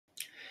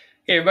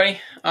Hey everybody,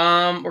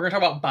 we're gonna talk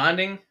about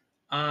bonding.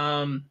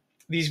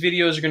 These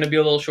videos are gonna be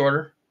a little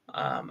shorter.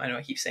 I know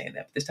I keep saying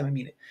that, but this time I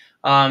mean it.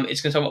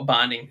 It's gonna talk about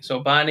bonding. So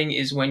bonding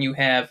is when you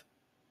have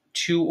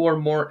two or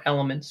more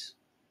elements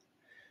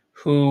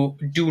who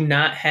do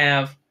not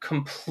have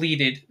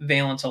completed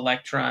valence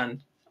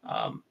electron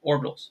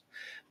orbitals,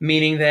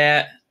 meaning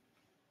that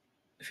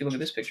if you look at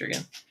this picture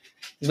again,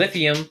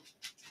 lithium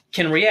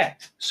can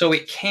react, so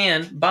it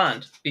can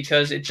bond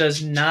because it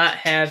does not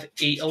have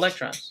 8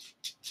 electrons.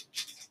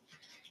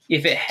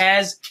 If it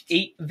has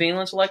 8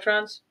 valence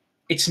electrons,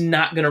 it's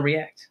not going to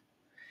react.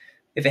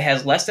 If it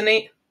has less than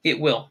 8, it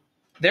will.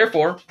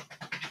 Therefore,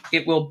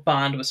 it will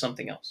bond with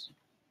something else.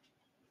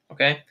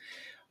 Okay?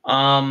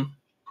 Um,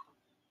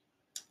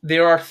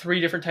 there are 3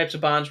 different types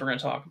of bonds we're going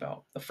to talk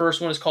about. The first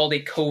one is called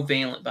a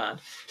covalent bond.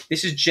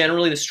 This is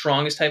generally the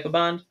strongest type of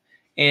bond,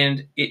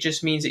 and it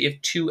just means that you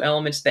have 2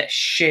 elements that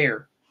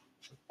share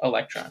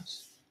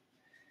electrons.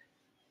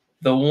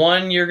 The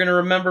one you're going to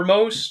remember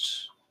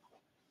most,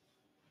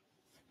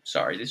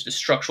 there's just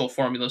structural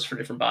formulas for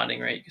different bonding,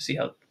 right? You can see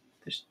how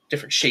there's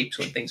different shapes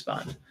when things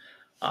bond.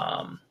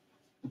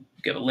 You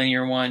could have a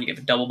linear one, you could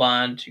have a double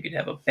bond, you could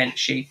have a bent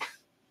shape.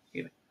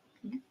 You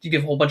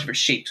give a whole bunch of different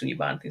shapes when you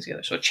bond things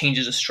together. So it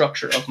changes the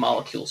structure of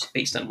molecules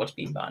based on what's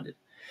being bonded.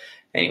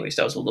 Anyways,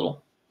 that was a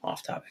little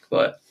off topic.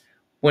 But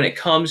when it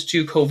comes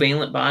to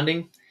covalent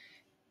bonding,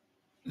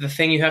 the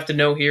thing you have to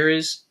know here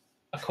is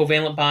a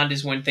covalent bond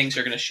is when things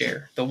are going to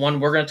share. The one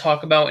we're going to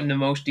talk about in the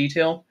most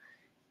detail,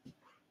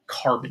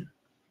 carbon.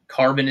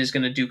 Carbon is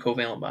going to do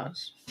covalent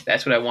bonds.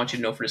 That's what I want you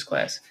to know for this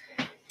class.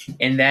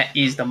 And that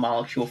is the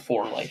molecule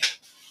for life.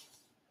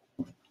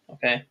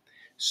 Okay,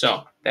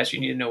 so that's what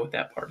you need to know with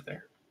that part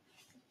there.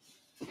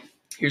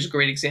 Here's a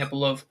great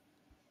example of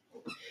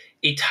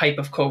a type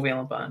of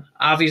covalent bond.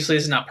 Obviously,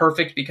 this is not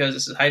perfect because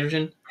this is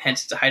hydrogen,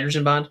 hence it's a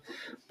hydrogen bond.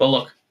 But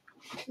look,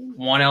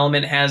 one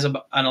element has an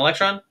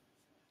electron,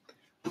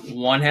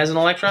 one has an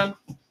electron,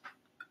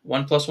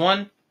 1 plus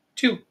 1,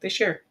 2, they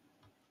share.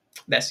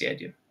 That's the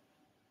idea.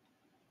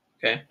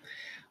 Okay.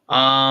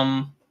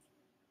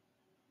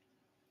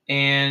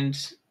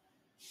 And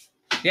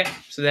yeah,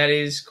 so that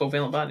is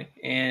covalent bonding.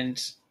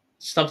 And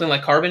something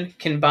like carbon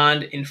can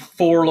bond in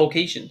 4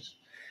 locations,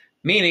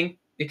 meaning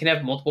it can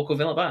have multiple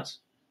covalent bonds,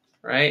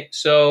 right?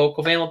 So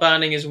covalent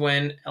bonding is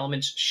when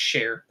elements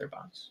share their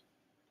bonds.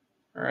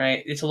 All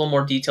right, it's a little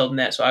more detailed than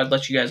that, so I'd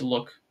let you guys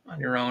look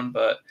on your own,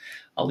 but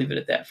I'll leave it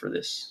at that for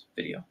this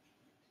video.